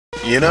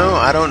You know,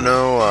 I don't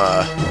know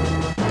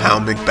how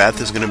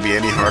Macbeth is going to be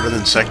any harder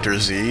than Sector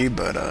Z,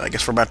 but I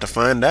guess we're about to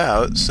find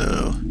out,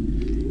 so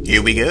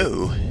here we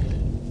go.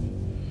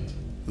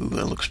 Ooh,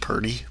 that looks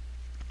pretty.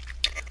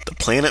 The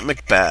planet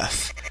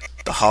Macbeth.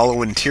 The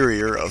hollow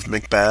interior of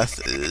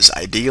Macbeth is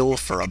ideal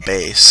for a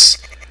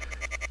base.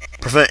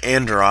 Prevent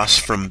Andros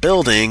from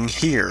building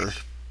here.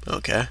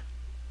 Okay.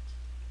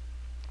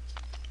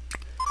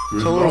 So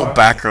a little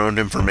background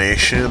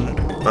information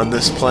on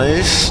this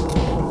place.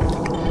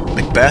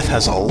 Macbeth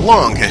has a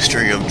long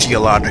history of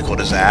geological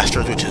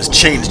disasters which has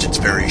changed its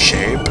very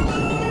shape.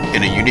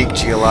 In a unique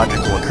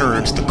geological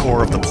occurrence, the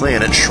core of the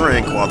planet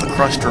shrank while the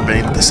crust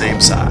remained the same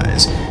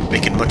size,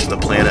 making much of the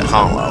planet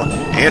hollow.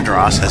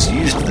 Andros has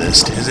used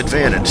this to his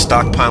advantage,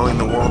 stockpiling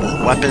the world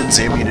with weapons,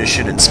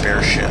 ammunition, and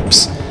spare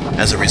ships.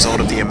 As a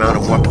result of the amount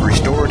of weaponry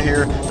stored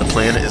here, the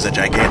planet is a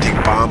gigantic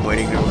bomb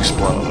waiting to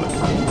explode.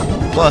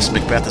 Plus,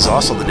 Macbeth is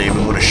also the name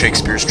of one of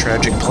Shakespeare's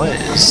tragic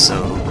plays,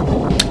 so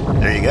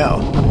there you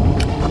go.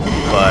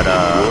 But,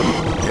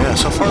 yeah,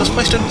 so far this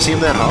place doesn't seem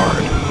that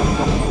hard.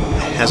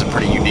 It has a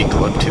pretty unique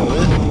look to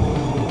it.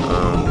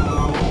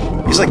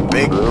 Those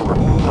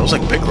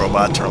big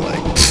robots are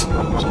like,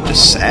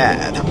 just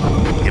sad.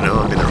 You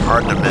know, I mean, they're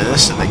hard to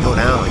miss, and they go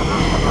down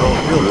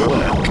real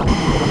quick.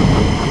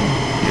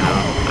 You know,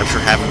 I'm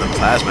sure having the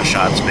plasma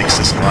shots makes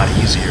this a lot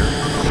easier.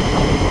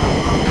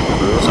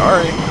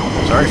 Sorry,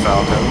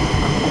 Falco.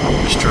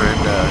 I'm just trying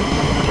to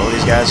blow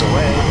these guys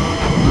away.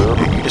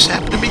 And you just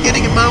happen to be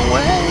getting in my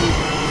way.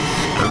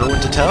 I don't know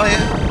what to tell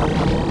you.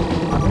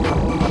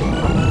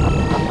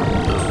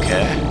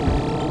 Okay.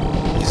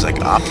 He's like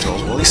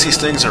obstacles. Well, at least these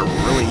things are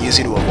really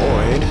easy to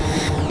avoid.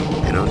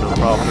 You know, no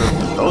problem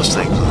with those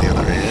things on the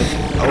other hand.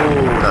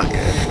 Oh, not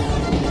good.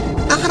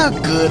 Not a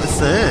good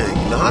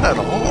thing. Not at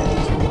all.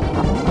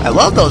 I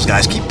love those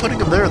guys. Keep putting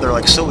them there. They're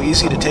like so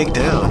easy to take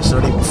down. It's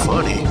not even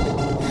funny.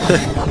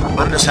 Why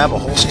not just have a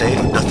whole stage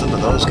with nothing to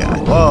those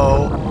guys?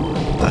 Whoa!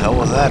 What the hell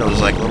was that? It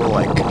was like little,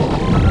 like,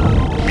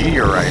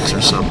 meteorites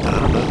or something. I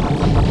don't know.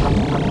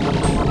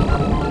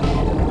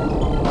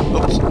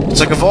 Oops. It's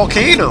like a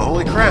volcano!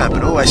 Holy crap!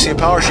 And oh, I see a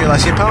power shield!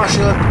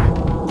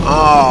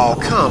 Oh,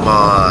 come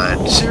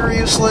on!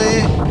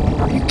 Seriously?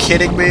 Are you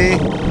kidding me?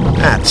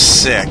 That's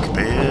sick,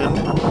 man.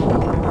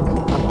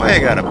 Why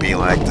you gotta be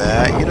like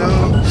that, you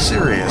know?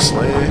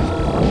 Seriously.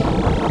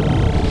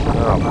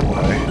 Oh,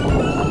 boy.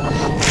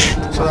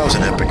 So that was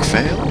an epic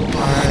fail,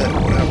 but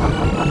whatever.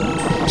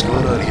 What's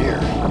going on here?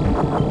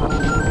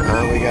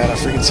 We got a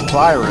freaking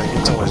supply ring.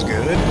 It's always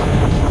good.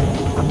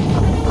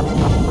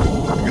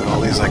 We got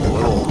all these like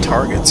little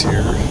targets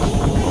here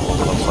all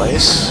over the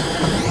place.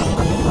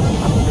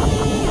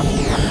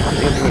 I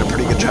think I'm doing a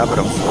pretty good job at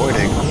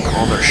avoiding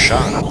all their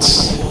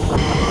shots.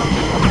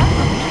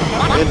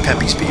 And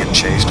Peppy's being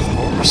chased, of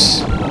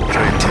course.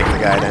 Try and take the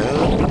guy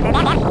down.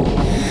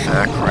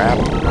 Ah, crap.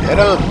 Hit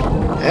him!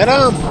 Hit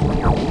him!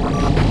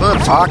 Come on,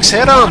 Fox,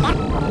 hit him!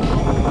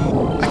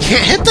 I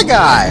can't hit the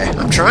guy!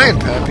 I'm trying,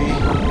 Peppy.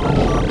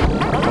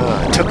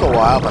 It took a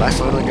while, but I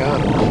finally got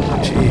him.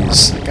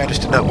 Jeez, that guy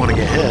just did not want to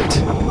get hit.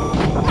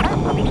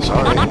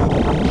 Sorry.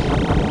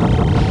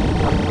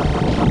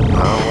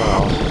 Oh,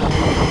 well.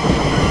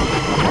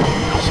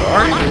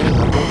 Sorry, man. I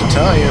don't know what to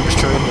tell you. I'm just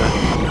trying to...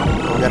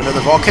 Oh, we got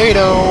another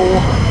volcano!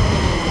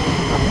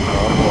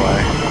 Oh, boy.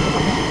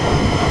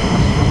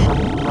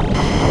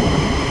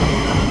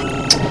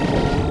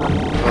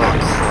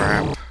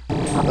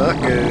 Not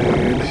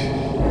good.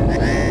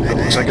 It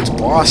looks like it's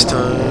boss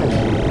time.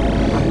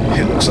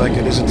 It looks like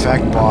it is in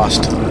fact boss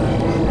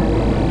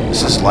time.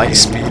 This is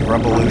Lightspeed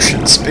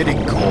Revolution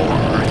Spitting Core.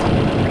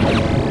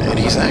 And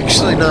he's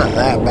actually not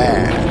that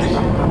bad.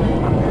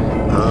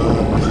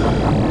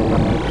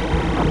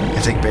 I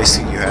think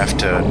basically you have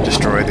to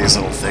destroy these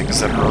little things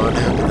that are on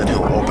him and then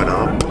he'll open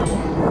up.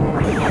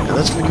 And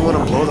that's when you want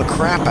to blow the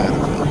crap out of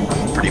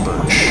him, pretty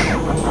much.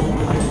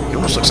 He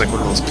almost looks like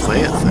one of those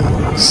plant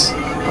things.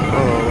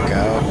 Oh, look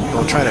out.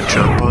 They'll try to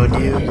jump on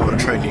you. You want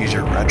to try and use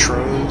your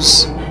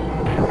retros.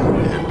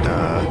 And,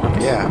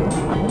 yeah.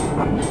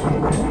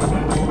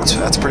 So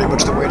that's pretty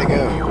much the way to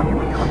go.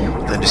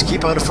 And then just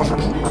keep on...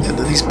 And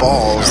then these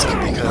balls can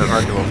be kind of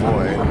hard to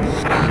avoid.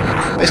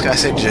 Basically, I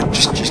say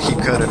just keep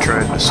kind of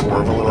trying to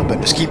swerve a little bit.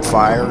 Just keep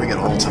firing at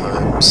all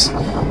times.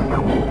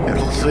 And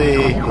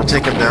hopefully you'll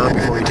take him down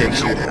before he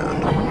takes you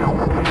down.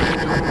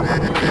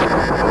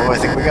 Oh, I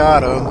think we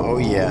got him. Oh,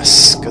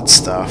 yes. Good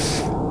stuff.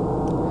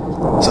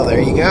 So there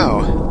you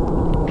go.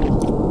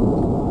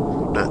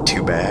 Not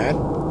too bad.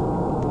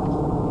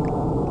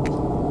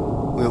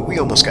 We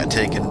almost got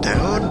taken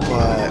down,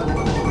 but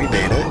we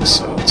made it,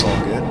 so it's all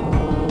good.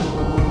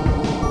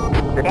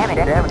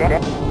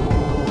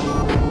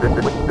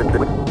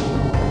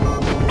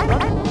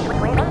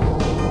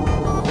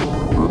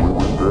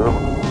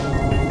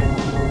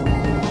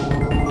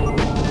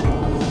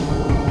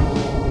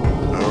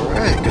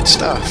 Alright, good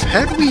stuff.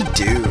 How'd we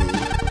do?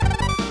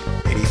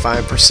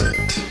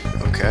 85%.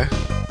 Okay.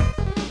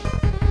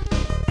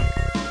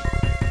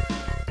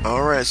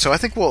 Alright, so I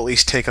think we'll at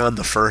least take on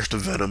the first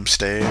Venom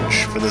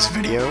stage for this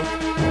video.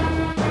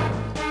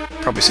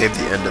 probably save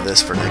the end of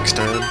this for next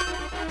time.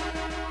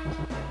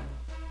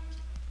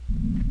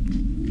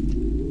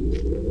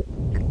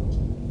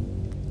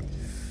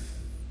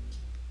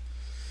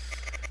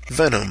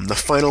 Venom, the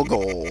final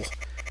goal.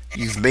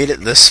 You've made it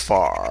this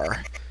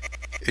far.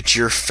 It's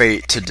your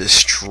fate to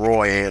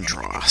destroy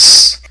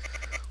Andros.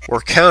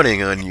 We're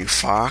counting on you,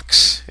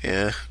 Fox.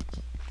 Yeah.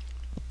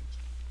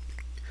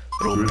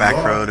 Little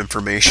background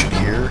information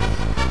here.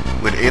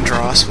 When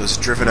Andros was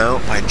driven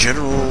out by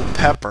General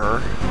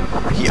Pepper,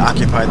 he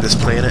occupied this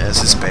planet as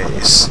his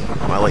base.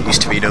 While it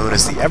used to be known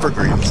as the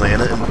Evergreen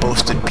Planet and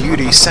boasted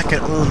beauty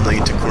second only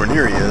to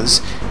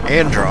Corneria's,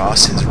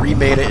 Andros has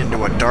remade it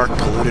into a dark,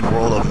 polluted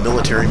world of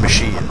military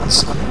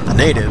machines. The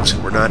natives,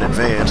 who were not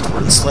advanced, were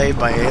enslaved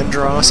by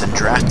Andros and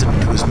drafted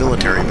into his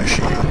military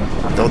machine.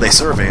 Though they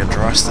serve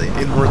Andros, they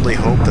inwardly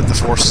hope that the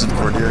forces of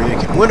Corneria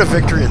can win a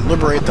victory and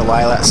liberate the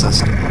Lilat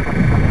system.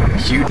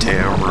 You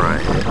damn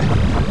right.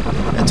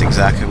 That's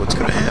exactly what's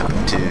going to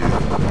happen, too.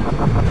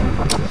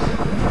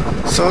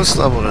 So this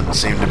level doesn't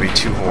seem to be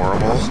too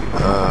horrible.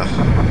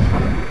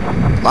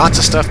 Lots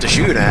of stuff to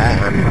shoot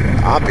at. I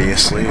mean,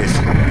 obviously, if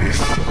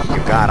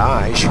you've got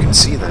eyes, you can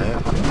see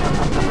that.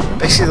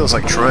 Basically, those,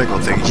 like, triangle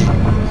things,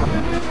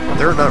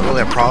 they're not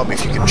really a problem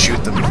if you can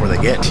shoot them before they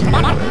get to you,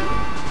 but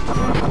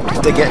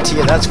if they get to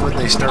you, that's when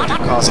they start to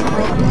cause a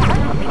problem.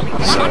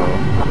 So,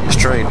 just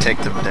try and take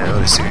them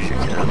down as soon as you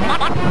can.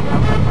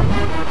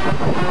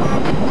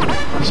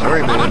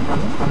 Sorry, man.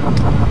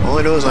 All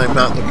I know is I'm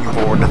not looking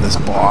forward to this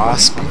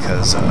boss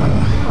because,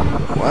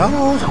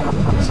 well,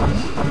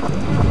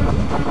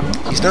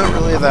 he's not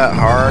really that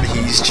hard.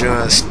 He's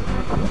just,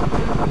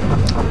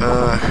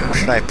 how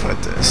should I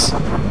put this?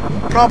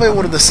 Probably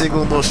one of the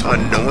single most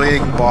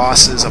annoying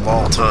bosses of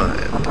all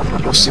time.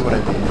 You'll see what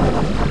I mean.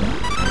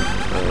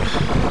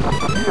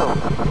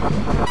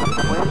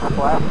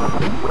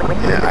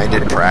 Yeah, I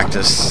did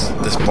practice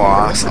this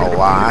boss a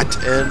lot,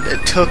 and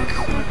it took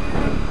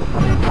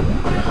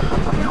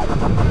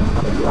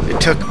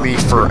me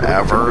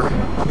forever,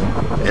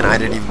 and I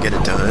didn't even get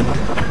it done.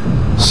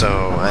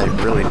 So I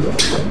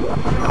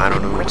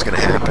don't know what's gonna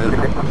happen,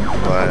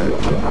 but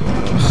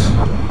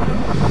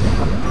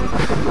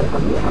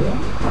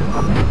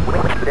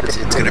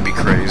it's gonna be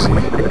crazy.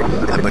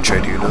 That much I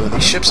do know.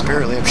 These ships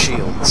apparently have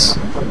shields,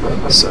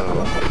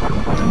 so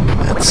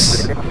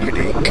that's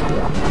unique.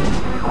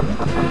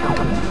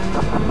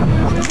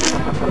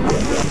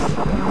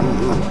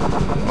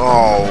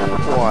 Oh,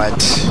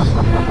 what?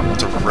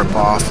 It's a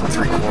rip-off in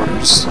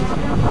 3/4.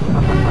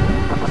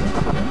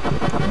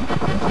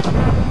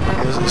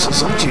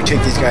 As long as you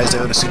take these guys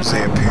down as soon as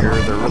they appear,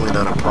 they're really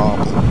not a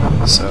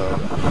problem. So,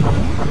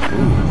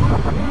 ooh.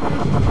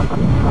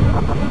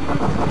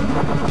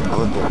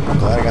 Oh, I'm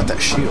glad I got that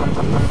shield.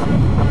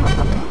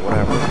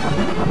 Whatever.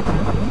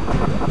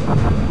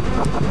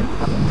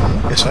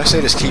 Yeah, so I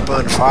say just keep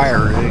on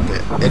firing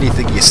at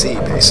anything you see,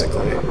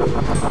 basically.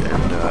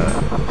 And,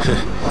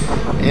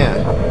 yeah.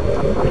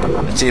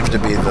 It seems to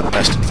be the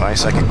best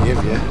advice I can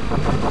give you.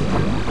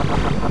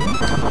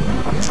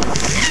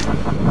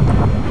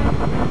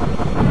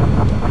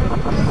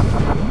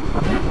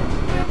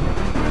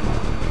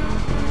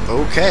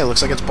 Okay,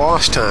 looks like it's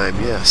boss time,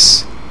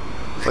 yes.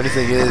 Funny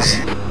thing is,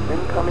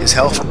 his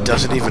health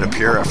doesn't even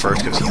appear at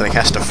first because he like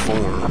has to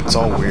form. It's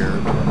all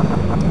weird.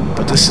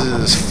 But this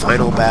is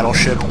Final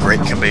Battleship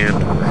Great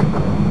Commander.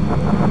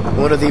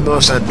 One of the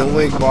most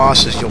annoying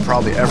bosses you'll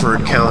probably ever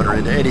encounter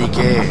in any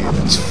game.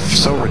 It's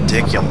so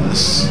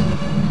ridiculous.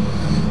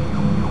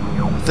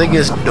 The thing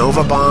is,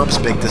 Nova Bombs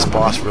make this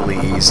boss really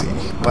easy.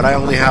 But I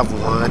only have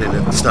one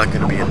and it's not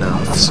going to be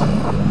enough, so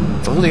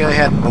if only I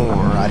had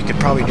more, I could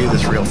probably do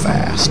this real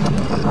fast.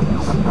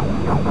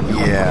 But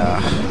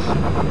yeah.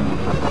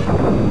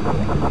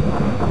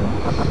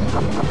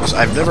 So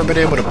I've never been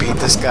able to beat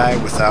this guy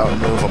without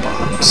Nova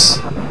Bombs.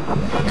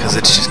 Because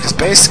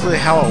basically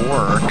how it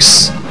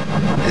works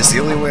is the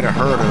only way to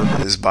hurt him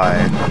is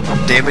by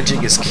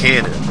damaging his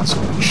cannons,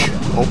 which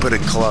open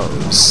and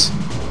close.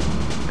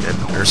 And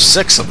there's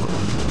 6 of them.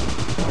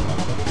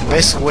 And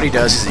basically what he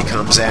does is he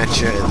comes at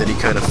you, and then he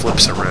kind of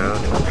flips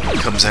around, and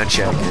comes at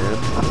you again.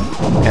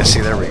 Yeah,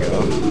 see, there we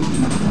go.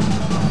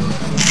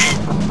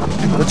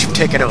 And once you've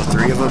taken out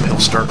 3 of them, he'll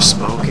start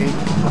smoking,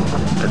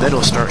 and then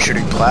he'll start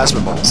shooting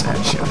plasma balls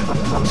at you.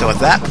 So at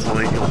that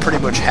point, you'll pretty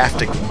much have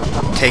to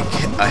take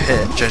a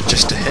hit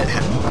just to hit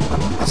him.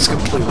 It's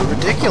completely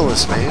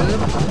ridiculous, man.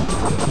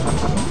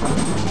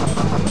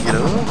 You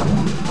know?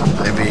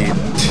 I mean,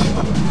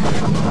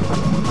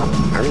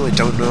 I really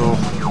don't know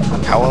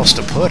how else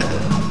to put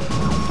it.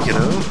 You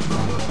know?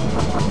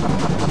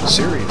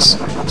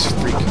 Seriously, it's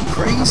freaking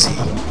crazy.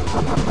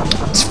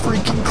 It's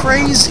freaking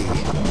crazy.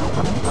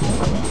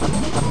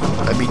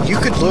 I mean, you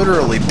could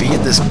literally be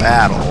in this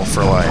battle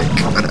for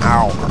like an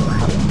hour.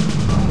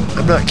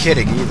 I'm not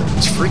kidding either.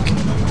 It's freaking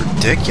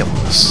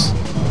ridiculous.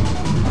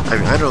 I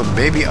mean, I don't know,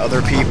 maybe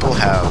other people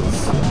have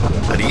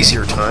an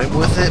easier time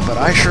with it, but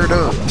I sure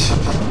don't.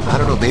 I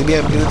don't know, maybe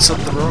I'm doing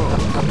something wrong.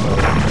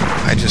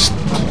 I just...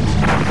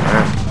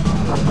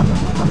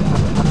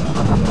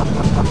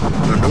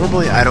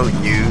 normally I don't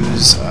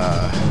use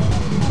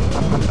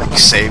like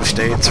save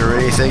states or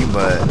anything,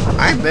 but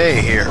I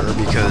may here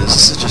because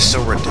this is just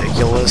so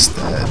ridiculous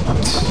that,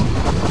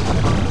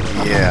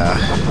 yeah,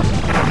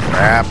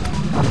 crap.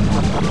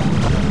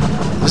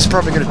 This is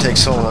probably going to take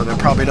so long, I'm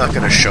probably not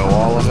going to show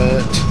all of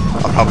it.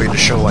 I'll probably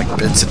just show like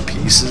bits and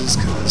pieces,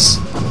 because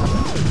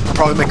I'll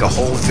probably make a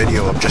whole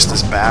video of just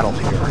this battle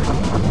here.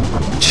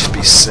 It'd just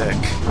be sick.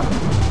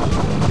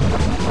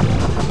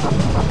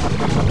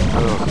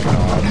 Oh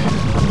god.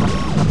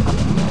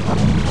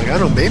 Like, I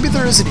don't know, maybe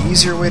there is an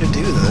easier way to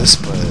do this,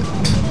 but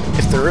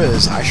if there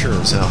is, I sure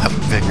as hell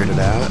haven't figured it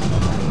out.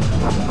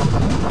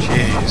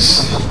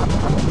 Jeez.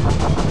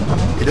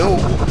 You know,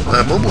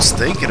 I'm almost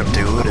thinking of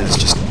doing is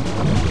just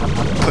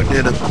putting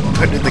in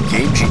the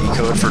game genie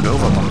code for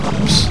Nova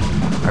Bombs.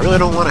 I really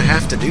don't want to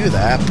have to do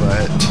that,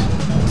 but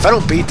if I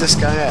don't beat this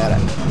guy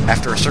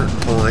after a certain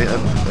point,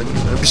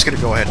 I'm just going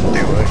to go ahead and do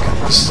it,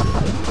 because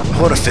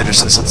I want to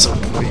finish this at some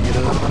point, you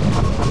know?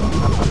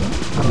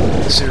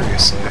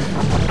 Seriously.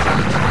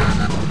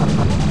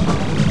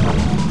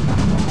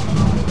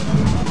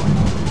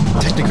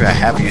 Technically, I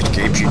have used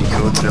game genie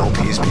codes and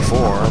LPs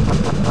before,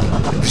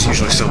 but it's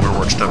usually somewhere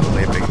where it's not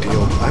really a big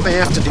deal. I may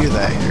have to do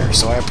that here,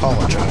 so I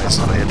apologize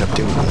if I end up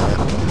doing that.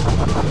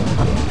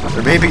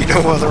 There may be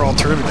no other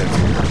alternative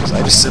here, because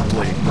I just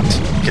simply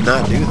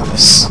cannot do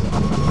this,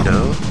 you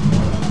know?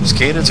 These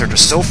cannons are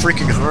just so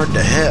freaking hard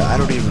to hit, I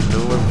don't even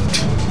know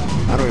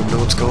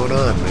what's going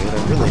on, man, I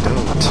really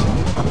don't.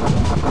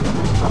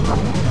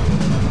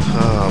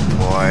 Oh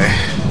boy.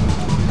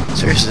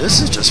 Seriously, this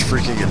is just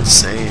freaking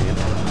insane.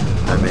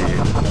 I mean,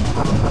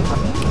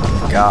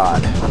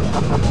 God.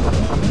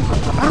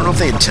 I don't know if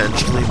they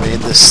intentionally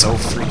made this so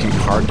freaking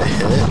hard to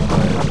hit,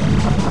 but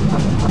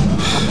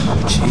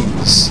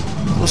jeez.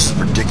 Most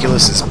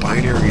ridiculous is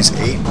binaries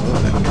 8-1.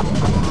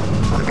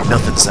 I mean,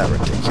 nothing's that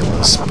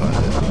ridiculous, but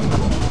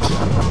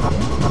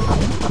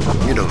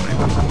you know what I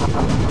mean.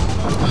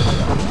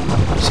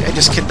 See, I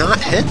just cannot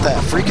hit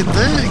that freaking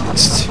thing.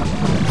 It's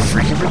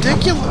freaking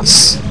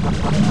ridiculous.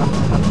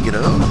 You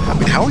know? I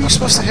mean, how are you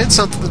supposed to hit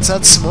something that's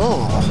that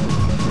small?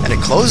 And it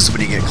closes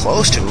when you get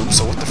close to him,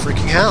 so what the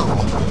freaking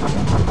hell?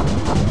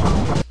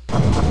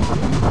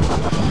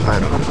 I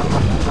don't know.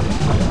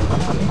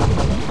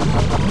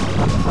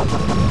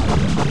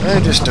 I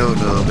just don't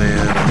know,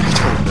 man. I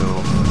don't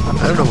know.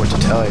 I don't know what to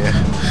tell you.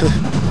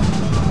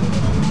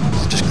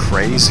 It's just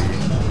crazy.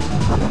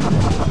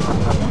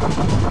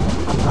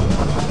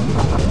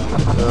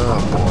 Oh,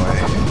 boy.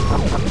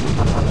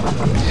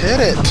 Hit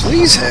it!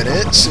 Please hit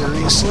it!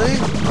 Seriously?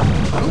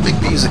 Don't make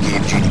me use a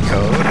game genie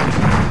code.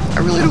 I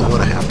really don't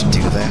want to have to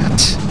do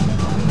that.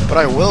 But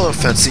I will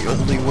if that's the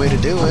only way to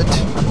do it.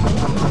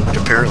 Which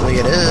apparently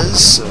it is,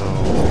 so...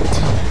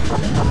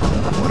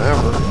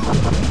 whatever.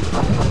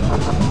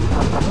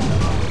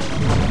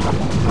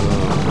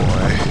 Oh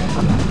boy.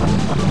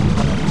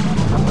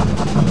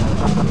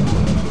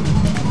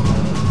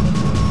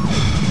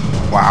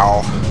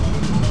 Wow.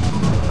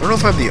 I don't know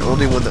if I'm the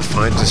only one that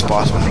finds this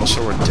boss battle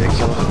so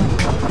ridiculous.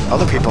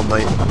 Other people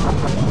might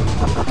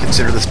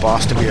consider this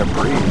boss to be a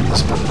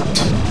breeze, but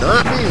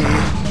not me.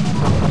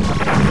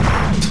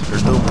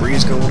 There's no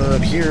breeze going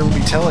on here, let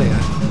me tell you.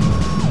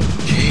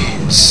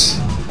 Jeez.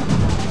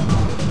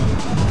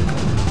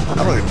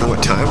 I don't even know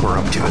what time we're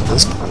up to at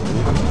this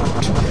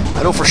point.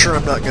 I know for sure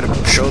I'm not going to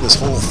show this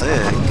whole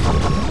thing.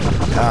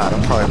 God,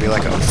 it'll probably be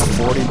like a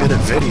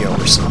 40-minute video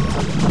or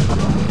something.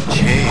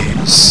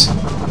 Jeez.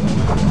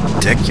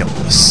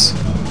 Ridiculous.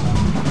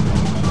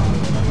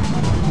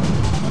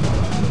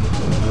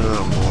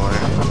 Oh boy.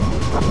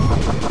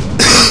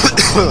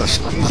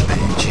 Excuse me,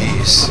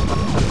 jeez.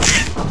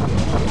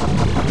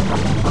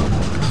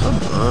 Come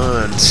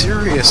on,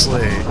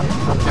 seriously.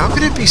 How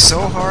could it be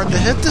so hard to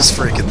hit this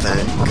freaking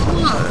thing?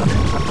 Come on.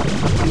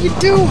 What are you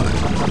doing?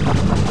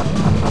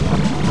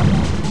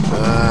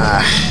 Come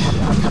on.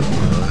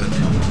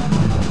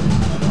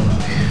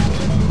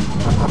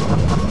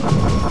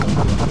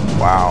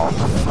 Wow.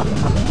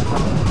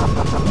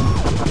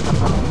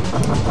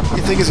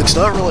 The thing is, it's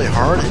not really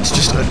hard, it's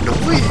just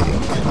annoying.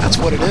 That's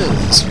what it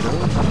is, you know?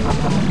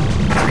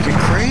 Freaking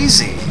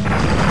crazy.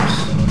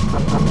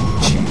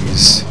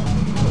 Jeez.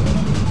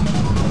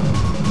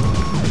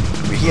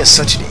 I mean, he has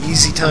such an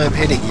easy time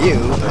hitting you,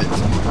 but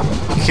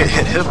you can't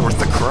hit him worth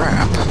the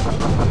crap.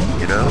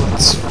 You know,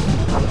 it's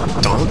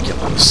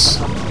donkulous.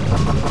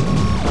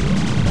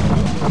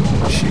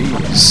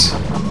 Jeez.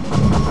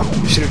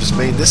 You should have just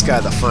made this guy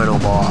the final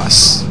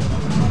boss.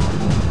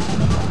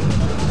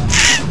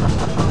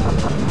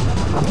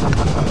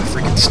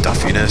 Freaking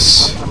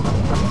stuffiness.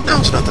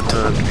 Now's not the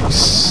time to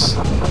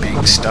be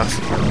being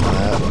stuffy and all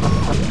that.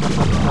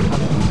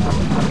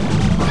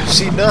 I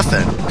see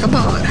nothing. Come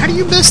on, how do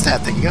you miss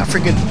that thing? You got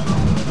freaking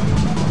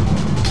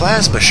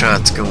plasma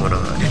shots going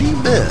on. How do you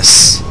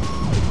miss?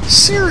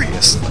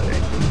 Seriously.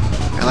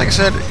 And like I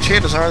said,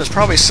 chances are there's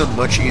probably some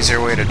much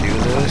easier way to do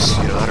this.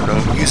 You know, I don't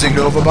know, using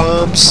Nova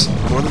Bombs,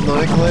 more than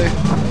likely.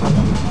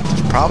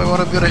 That's probably what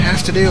I'm going to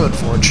have to do,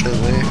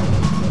 unfortunately.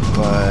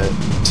 But,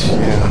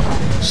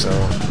 yeah, so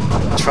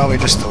it's probably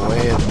just the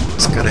way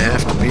it's going to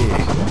have to be.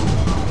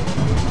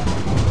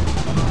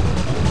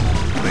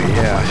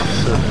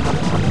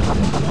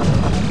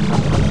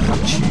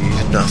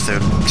 Jeez,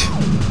 nothing.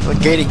 I'm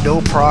gaining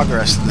no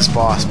progress in this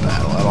boss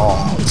battle at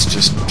all. It's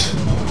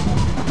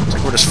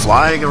like we're just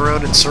flying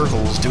around in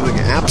circles doing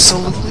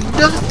absolutely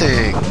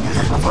nothing.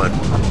 Fun.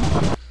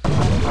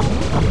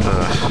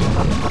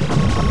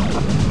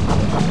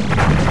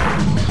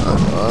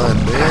 Come on,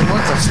 man.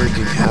 What the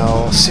freaking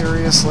hell?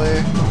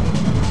 Seriously?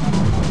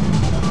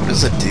 What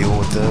is the deal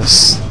with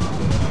this?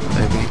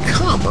 I mean,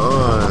 come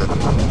on.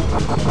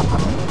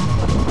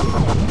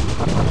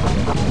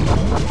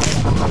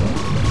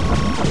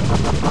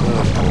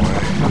 Oh boy.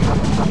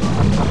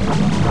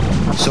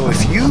 So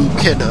if you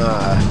can,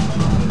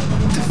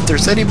 if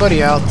there's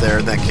anybody out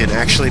there that can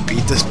actually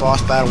beat this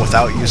boss battle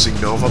without using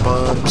Nova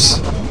Bombs,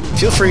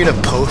 feel free to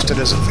post it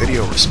as a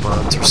video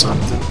response or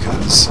something,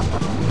 because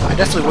I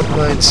definitely wouldn't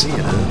mind seeing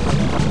it.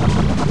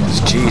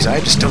 Because, geez, I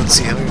just don't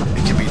see how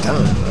it can be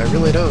done. I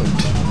really don't.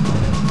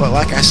 But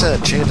like I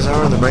said, chances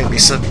are there might be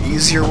some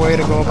easier way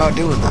to go about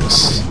doing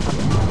this,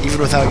 even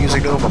without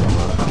using Nova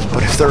Bombs.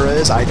 But if there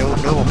is, I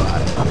don't know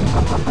about it.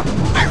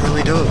 I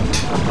really don't.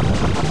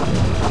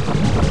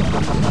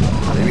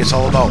 Maybe it's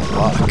all about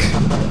luck,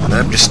 and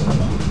I'm just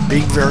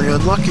being very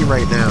unlucky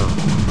right now.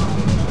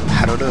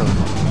 I don't know.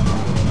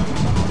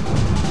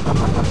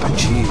 But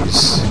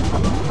jeez.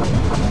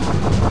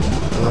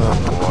 Oh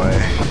boy.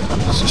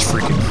 This is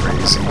freaking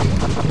crazy.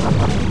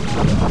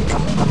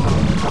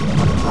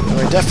 Well,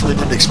 I definitely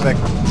didn't expect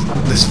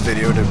this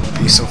video to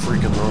be so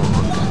freaking long.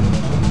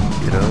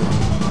 You know?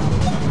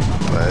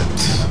 But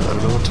I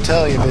don't know what to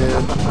tell you,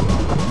 man.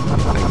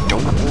 I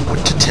don't know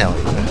what to tell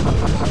you.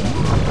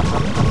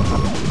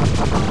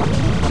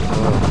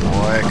 Oh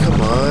boy,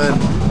 come on.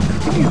 How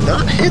can you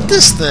not hit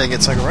this thing?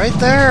 It's like right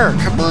there.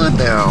 Come on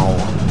now.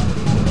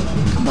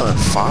 Come on,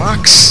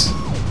 Fox.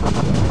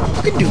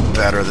 You can do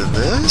better than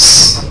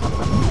this.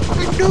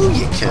 I know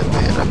you can,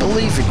 man. I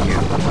believe in you.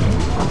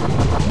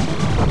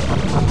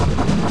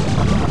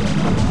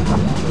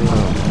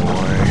 Oh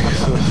boy.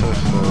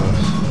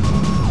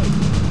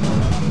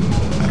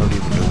 I don't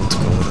even know what's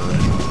going on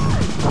anymore.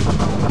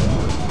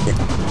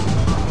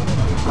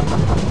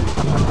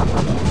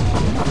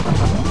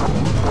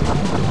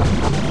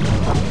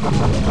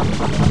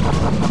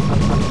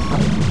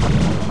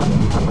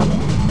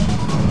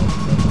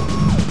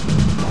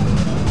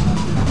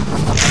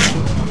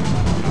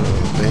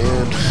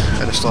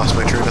 I just lost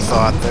my train of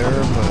thought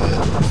there, but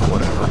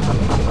whatever.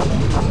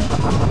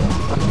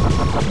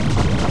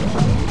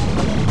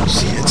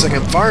 See, it's like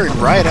I'm firing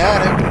right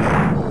at him.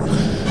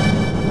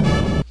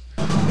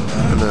 I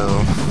don't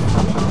know.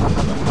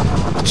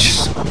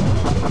 Just,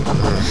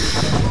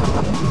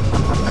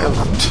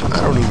 I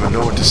don't even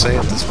know what to say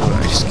at this point.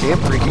 I just can't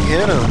freaking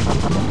hit him.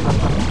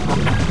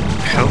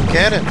 I don't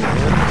get it,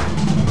 man.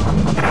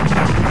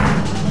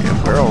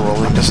 Yeah, barrel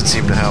rolling doesn't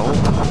seem to help.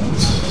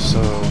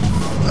 So,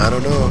 I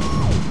don't know.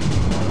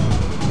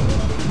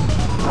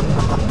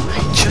 I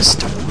just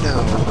don't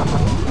know.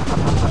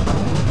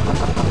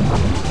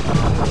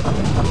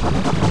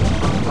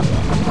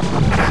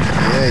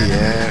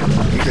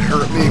 Yeah. You can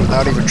hurt me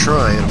without even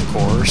trying, of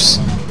course.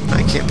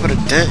 I can't put a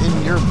dent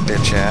in your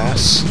bitch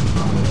ass.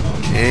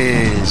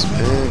 Jeez,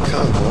 man,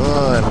 come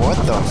on. What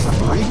the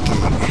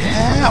freaking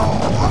hell?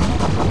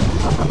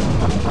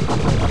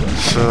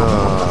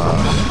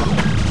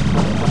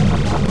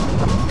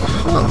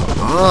 Come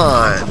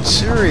on,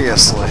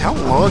 seriously, how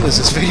long is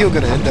this video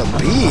gonna end up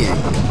being?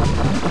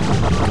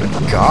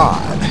 Good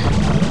God.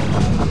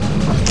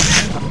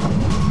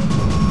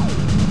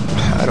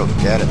 I don't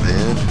get it,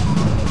 man.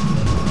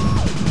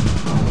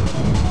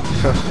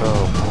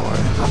 Oh boy.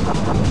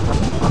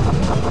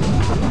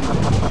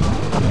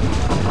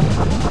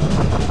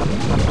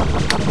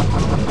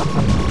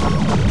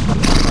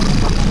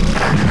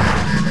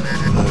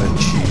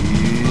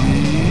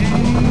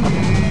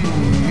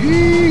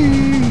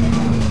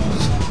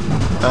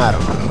 I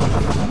don't know.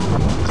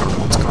 I don't know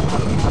what's going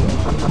on.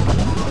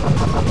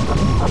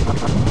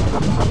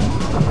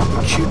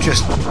 Would you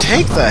just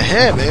take the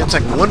hit, man? It's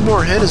like one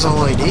more hit is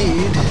all I need. You know,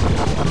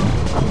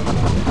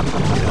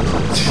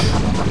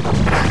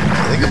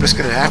 I think I'm just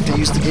gonna have to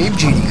use the game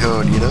genie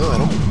code. You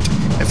know,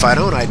 if I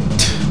don't, I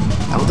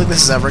don't think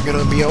this is ever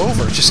gonna be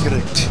over. It's just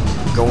gonna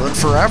go on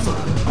forever.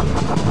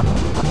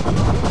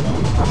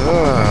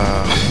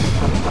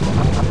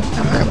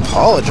 I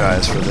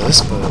apologize for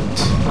this, but.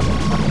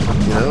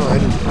 You know, I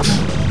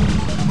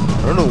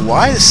don't know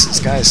why this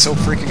guy is so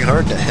freaking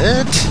hard to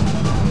hit.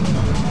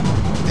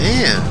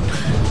 Man,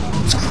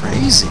 it's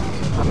crazy.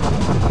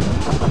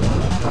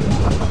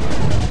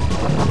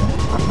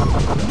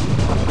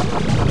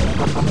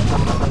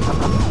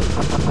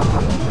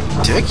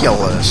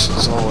 Ridiculous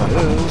is all it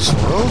is.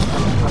 Well,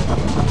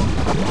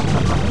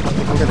 I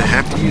think we're gonna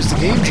have to use the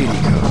game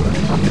genie code,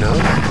 you know?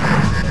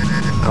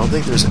 I don't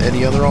think there's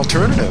any other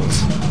alternative.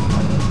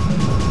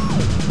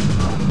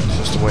 It's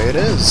just the way it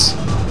is.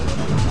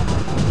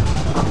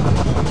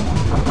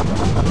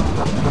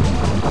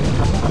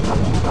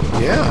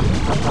 Yeah.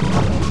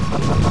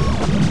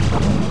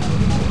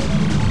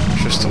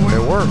 It's just the way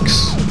it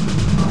works.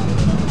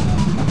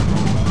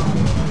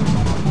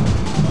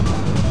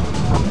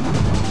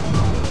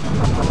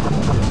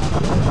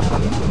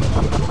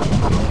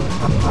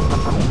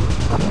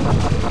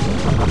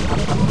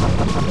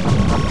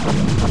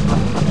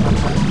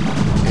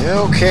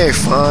 Okay,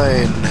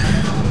 fine.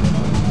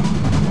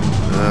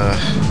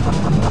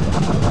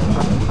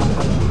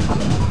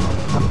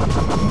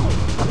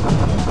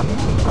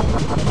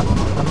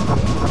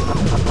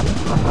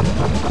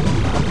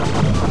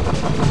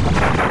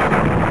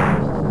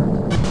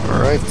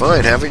 Alright,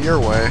 fine, have it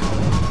your way.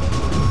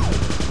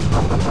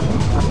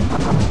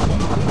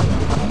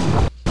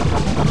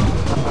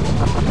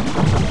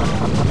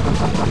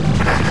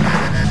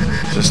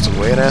 Just the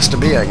way it has to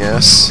be, I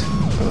guess.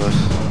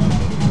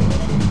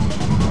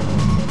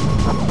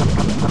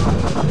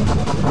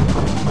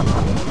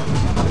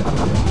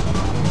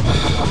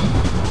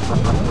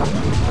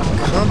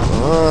 Come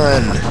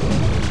on!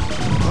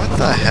 What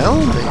the hell,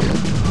 man?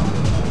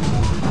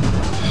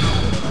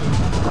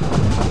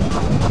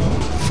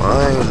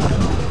 Fine.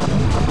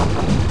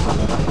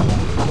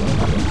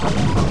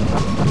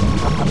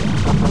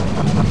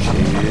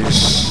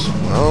 Jeez.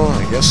 Well,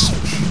 I guess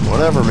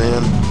whatever,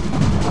 man.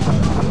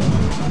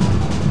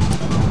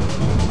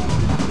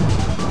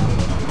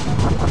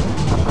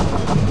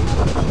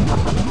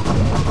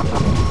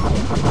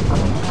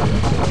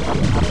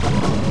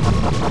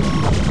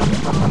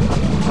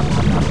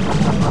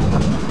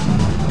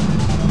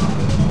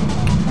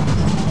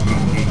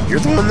 You're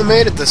the one that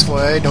made it this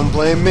way, don't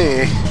blame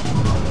me.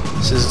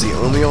 This is the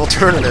only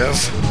alternative.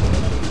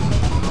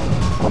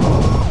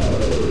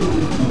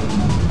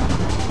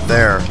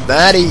 There,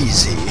 that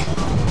easy.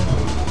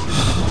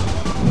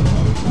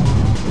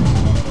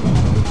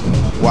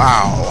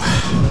 Wow.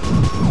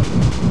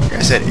 Like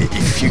I said,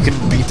 if you can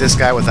beat this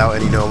guy without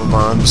any Nova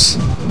Bombs,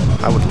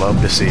 I would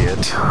love to see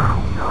it.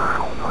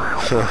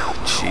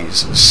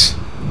 Jesus.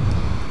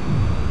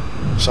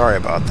 Sorry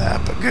about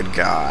that, but good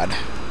God.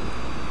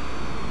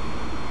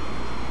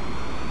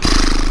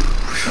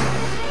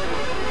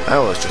 That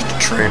was just a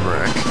train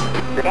wreck.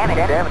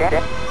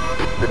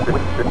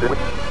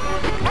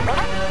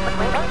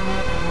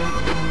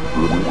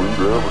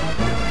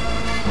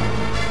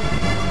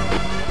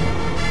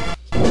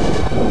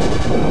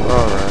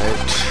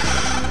 Alright.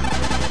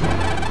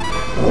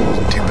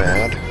 Wasn't too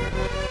bad.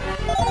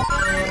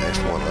 Nice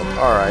one up.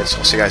 Alright, so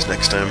I'll see you guys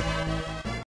next time.